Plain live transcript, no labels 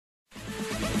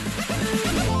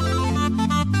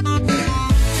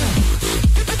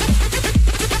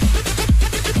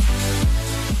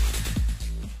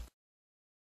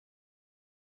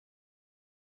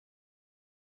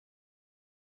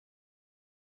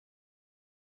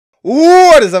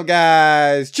What is up,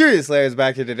 guys? ChewySlayer is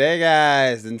back here today,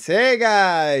 guys. And today,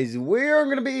 guys, we're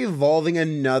going to be evolving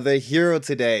another hero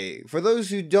today. For those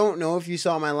who don't know, if you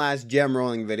saw my last gem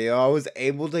rolling video, I was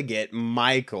able to get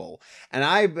Michael. And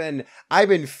I've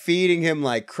been feeding him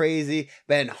like crazy,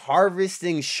 been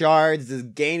harvesting shards,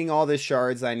 just gaining all the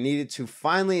shards I needed to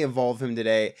finally evolve him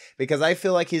today, because I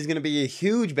feel like he's going to be a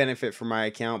huge benefit for my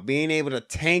account. Being able to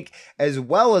tank as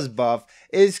well as buff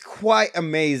is quite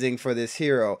amazing for this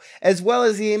hero. As well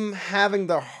as him having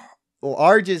the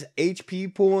largest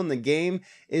HP pool in the game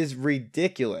is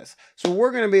ridiculous. So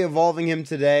we're going to be evolving him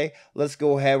today. Let's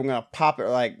go ahead. We're going to pop it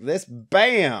like this.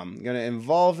 Bam! Going to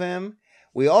evolve him.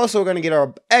 We also are going to get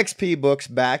our XP books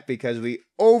back because we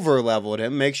over leveled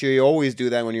him. Make sure you always do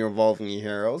that when you're evolving your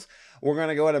heroes. We're going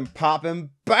to go ahead and pop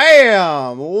him.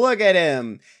 Bam! Look at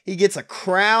him. He gets a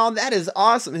crown. That is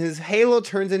awesome. His halo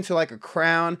turns into like a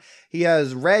crown. He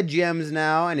has red gems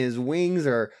now, and his wings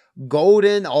are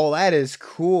golden. Oh, that is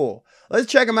cool.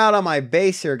 Let's check him out on my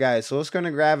base here, guys. So let's going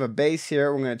to grab a base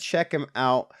here. We're going to check him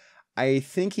out. I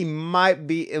think he might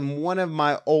be in one of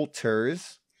my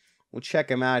altars. We'll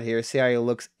check him out here. See how he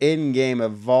looks in-game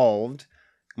evolved.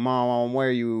 Come on, where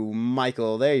are you,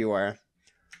 Michael? There you are.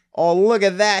 Oh, look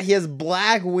at that. He has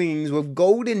black wings with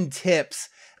golden tips.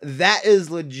 That is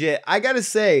legit. I gotta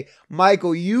say,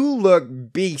 Michael, you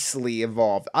look beastly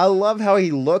evolved. I love how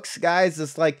he looks, guys.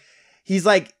 It's like, he's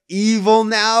like evil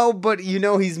now, but you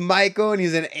know, he's Michael and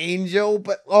he's an angel.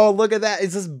 But oh, look at that.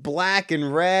 It's just black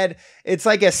and red. It's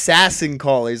like assassin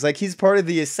colors. Like he's part of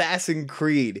the Assassin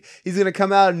Creed. He's gonna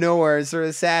come out of nowhere and start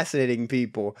assassinating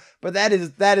people. But that is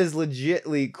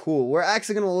legitly cool. We're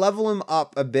actually gonna level him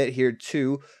up a bit here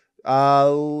too.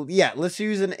 Yeah, let's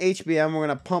use an HBM. We're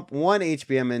gonna pump one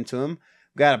HBM into him.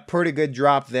 Got a pretty good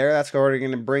drop there. That's already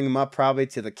gonna bring him up probably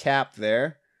to the cap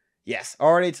there. Yes,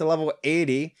 already to level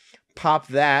 80. Pop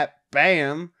that.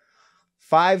 Bam.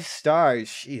 5 stars.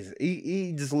 Jeez,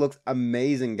 he just looks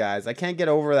amazing, guys. I can't get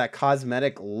over that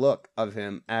cosmetic look of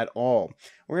him at all.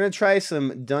 We're gonna try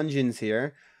some dungeons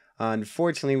here.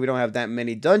 Unfortunately, we don't have that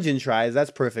many dungeon tries. That's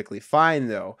perfectly fine,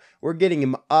 though. We're getting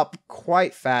him up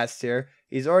quite fast here.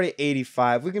 He's already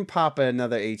 85. We can pop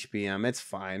another HBM. It's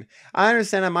fine. I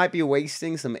understand I might be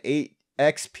wasting some 8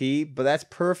 XP, but that's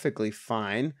perfectly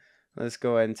fine. Let's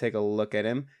go ahead and take a look at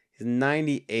him. He's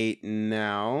 98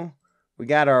 now. We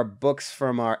got our books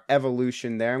from our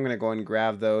evolution there. I'm going to go and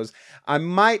grab those. I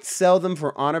might sell them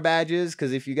for honor badges,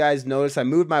 because if you guys notice, I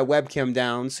moved my webcam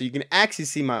down so you can actually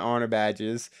see my honor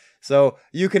badges. So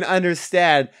you can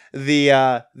understand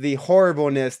the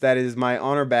horribleness that is my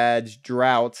honor badge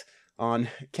drought on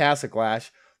Castle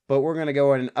Clash. But we're going to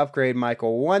go ahead and upgrade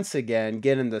Michael once again,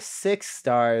 get him to 6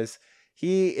 stars.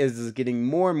 He is getting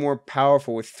more and more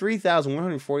powerful with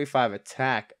 3,145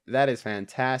 attack. That is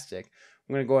fantastic.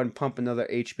 I'm going to go ahead and pump another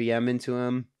HBM into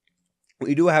him.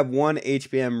 We do have one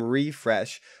HBM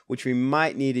refresh, which we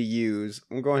might need to use.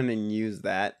 I'm going to use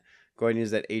that. Go ahead and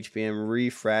use that HBM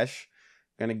refresh.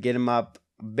 Going to get him up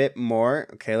a bit more.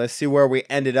 Okay, let's see where we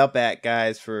ended up at,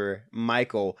 guys, for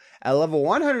Michael. At level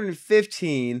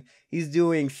 115, he's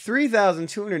doing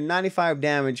 3,295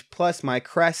 damage plus my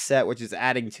crest set, which is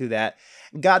adding to that.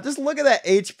 God, just look at that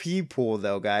HP pool,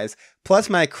 though, guys. Plus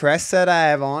my crest set I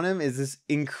have on him is just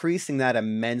increasing that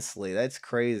immensely. That's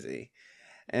crazy.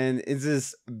 And it's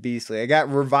just beastly. I got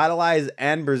Revitalize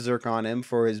and Berserk on him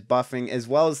for his buffing, as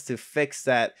well as to fix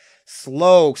that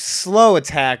slow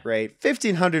attack rate.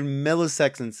 1,500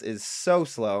 milliseconds is so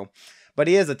slow, but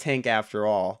he is a tank after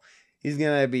all. He's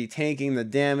going to be tanking the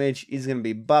damage. He's going to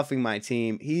be buffing my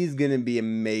team. He's going to be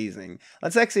amazing.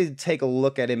 Let's actually take a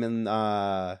look at him in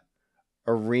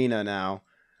arena now.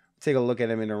 Take a look at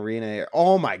him in arena here.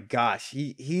 Oh my gosh,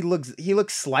 he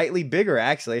looks slightly bigger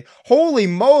actually. Holy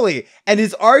moly! And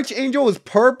his Archangel is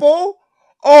purple?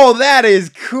 Oh, that is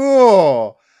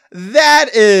cool. That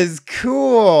is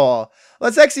cool.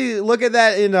 Let's actually look at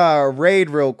that in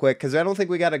raid real quick, because I don't think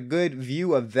we got a good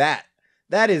view of that.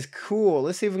 That is cool.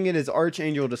 Let's see if we can get his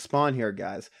Archangel to spawn here,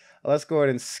 guys. Let's go ahead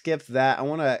and skip that. I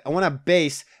want a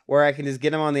base where I can just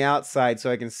get him on the outside so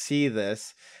I can see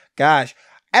this. Gosh,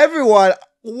 everyone,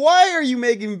 why are you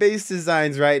making base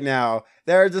designs right now?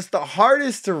 They're just the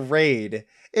hardest to raid.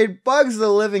 It bugs the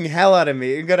living hell out of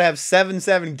me. You're gonna have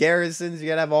 7/7 garrisons. You're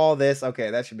gonna have all this.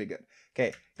 Okay, that should be good.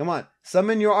 Okay, come on.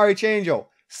 Summon your Archangel.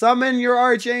 Summon your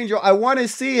Archangel. I want to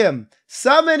see him.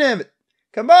 Summon him.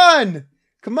 Come on.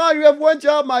 Come on, you have one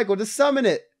job, Michael. Just summon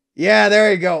it. Yeah,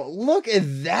 there you go. Look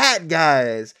at that,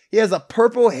 guys. He has a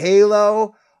purple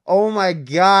halo. Oh my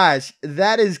gosh.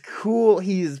 That is cool.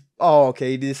 Oh,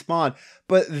 okay, he despawned.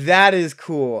 But that is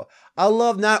cool. I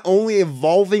love not only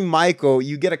evolving Michael,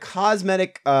 you get a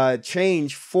cosmetic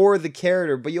change for the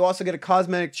character, but you also get a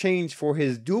cosmetic change for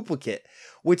his duplicate,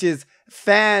 which is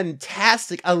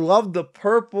fantastic. I love the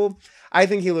purple. I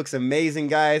think he looks amazing,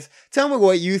 guys. Tell me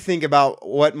what you think about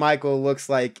what Michael looks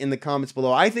like in the comments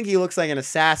below. I think he looks like an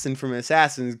assassin from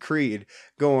Assassin's Creed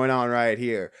going on right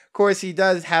here. Of course, he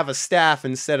does have a staff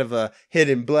instead of a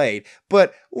hidden blade,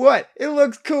 but what? It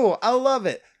looks cool. I love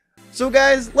it. So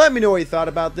guys, let me know what you thought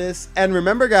about this. And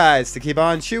remember guys, to keep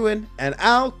on chewing, and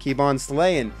I'll keep on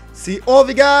slaying. See all of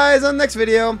you guys on the next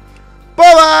video.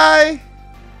 Bye-bye!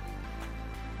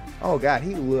 Oh god,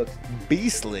 he looks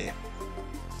beastly.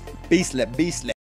 Beastly, beastly.